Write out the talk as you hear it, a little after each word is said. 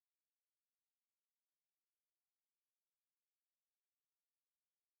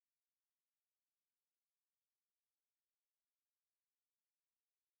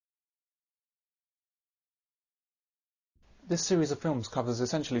This series of films covers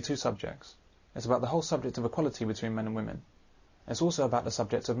essentially two subjects. It's about the whole subject of equality between men and women. It's also about the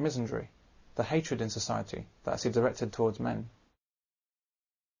subject of misandry, the hatred in society that I see directed towards men.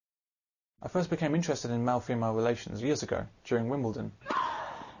 I first became interested in male-female relations years ago, during Wimbledon.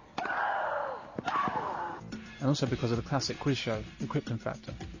 And also because of the classic quiz show, The Krypton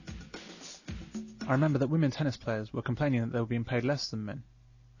Factor. I remember that women tennis players were complaining that they were being paid less than men.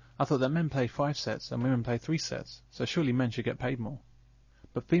 I thought that men play 5 sets and women play 3 sets, so surely men should get paid more.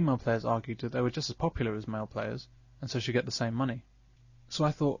 But female players argued that they were just as popular as male players, and so should get the same money. So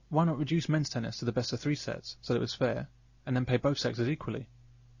I thought, why not reduce men's tennis to the best of 3 sets, so that it was fair, and then pay both sexes equally?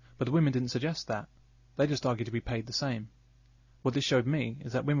 But the women didn't suggest that. They just argued to be paid the same. What this showed me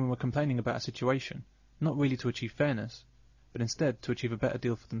is that women were complaining about a situation, not really to achieve fairness, but instead to achieve a better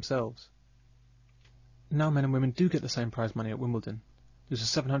deal for themselves. Now men and women do get the same prize money at Wimbledon. This was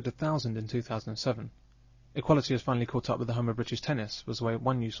 700,000 in 2007. Equality has finally caught up with the home of British tennis, was the way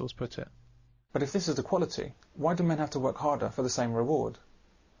one news source put it. But if this is equality, why do men have to work harder for the same reward?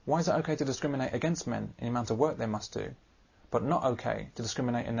 Why is it okay to discriminate against men in the amount of work they must do, but not okay to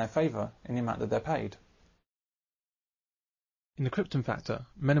discriminate in their favour in the amount that they're paid? In the Krypton Factor,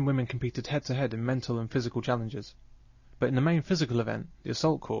 men and women competed head-to-head in mental and physical challenges. But in the main physical event, the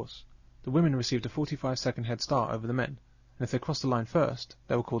assault course, the women received a 45-second head start over the men, and if they crossed the line first,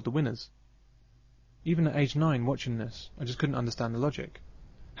 they were called the winners. Even at age 9 watching this, I just couldn't understand the logic.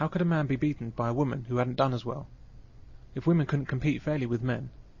 How could a man be beaten by a woman who hadn't done as well? If women couldn't compete fairly with men,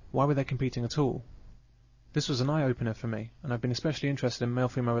 why were they competing at all? This was an eye-opener for me, and I've been especially interested in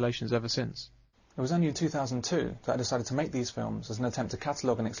male-female relations ever since. It was only in 2002 that I decided to make these films as an attempt to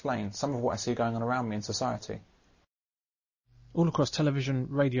catalogue and explain some of what I see going on around me in society. All across television,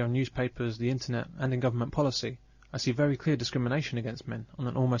 radio, newspapers, the internet, and in government policy, I see very clear discrimination against men on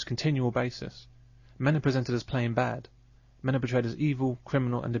an almost continual basis. Men are presented as playing bad. Men are portrayed as evil,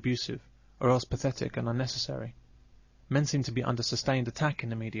 criminal and abusive, or else pathetic and unnecessary. Men seem to be under sustained attack in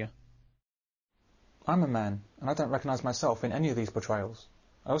the media. I'm a man, and I don't recognise myself in any of these portrayals.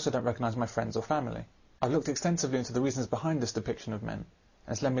 I also don't recognise my friends or family. I've looked extensively into the reasons behind this depiction of men,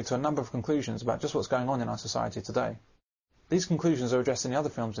 and it's led me to a number of conclusions about just what's going on in our society today. These conclusions are addressed in the other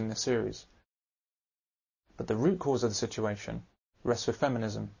films in this series. But the root cause of the situation rests with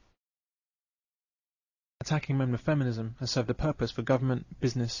feminism. Attacking men with feminism has served a purpose for government,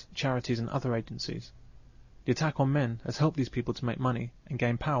 business, charities and other agencies. The attack on men has helped these people to make money and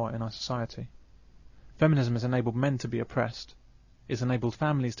gain power in our society. Feminism has enabled men to be oppressed, it's enabled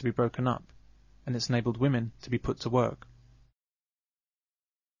families to be broken up, and it's enabled women to be put to work.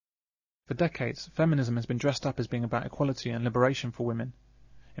 For decades, feminism has been dressed up as being about equality and liberation for women.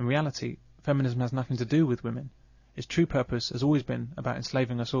 In reality, feminism has nothing to do with women. Its true purpose has always been about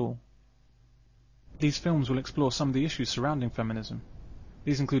enslaving us all. These films will explore some of the issues surrounding feminism.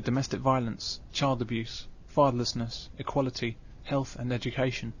 These include domestic violence, child abuse, fatherlessness, equality, health and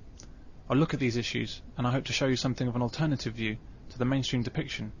education. I'll look at these issues, and I hope to show you something of an alternative view to the mainstream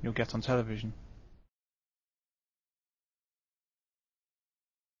depiction you'll get on television.